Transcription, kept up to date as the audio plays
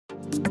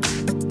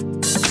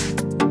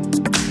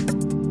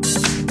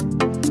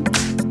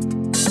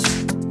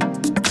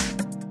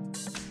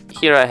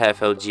Here I have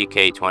LG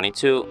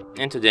K22,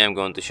 and today I'm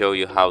going to show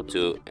you how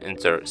to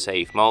enter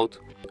safe mode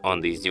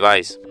on this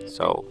device.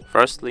 So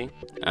firstly,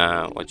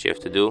 what you have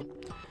to do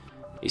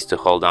is to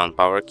hold down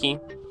power key,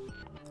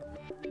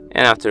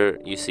 and after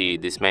you see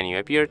this menu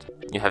appeared,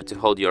 you have to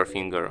hold your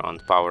finger on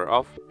power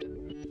off,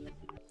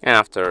 and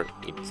after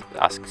it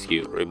asks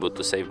you reboot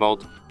to safe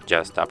mode,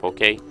 just tap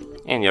OK,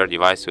 and your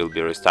device will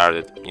be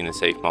restarted in a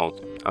safe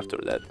mode after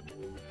that.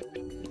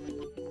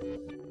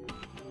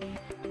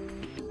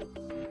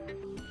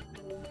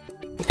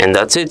 And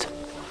that's it.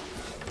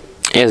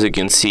 As you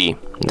can see,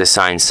 the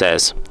sign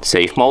says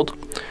safe mode,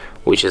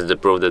 which is the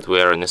proof that we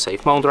are in a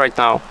safe mode right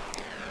now.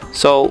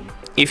 So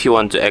if you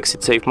want to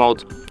exit safe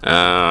mode,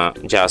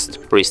 just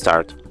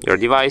restart your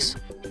device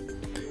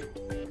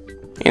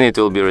and it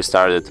will be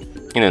restarted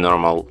in a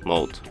normal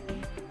mode.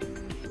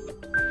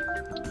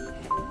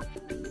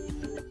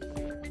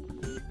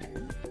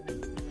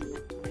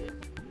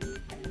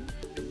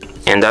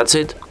 And that's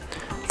it.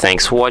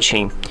 Thanks for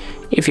watching.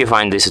 If you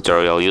find this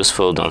tutorial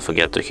useful, don't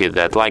forget to hit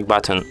that like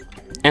button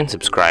and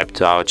subscribe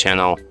to our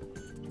channel.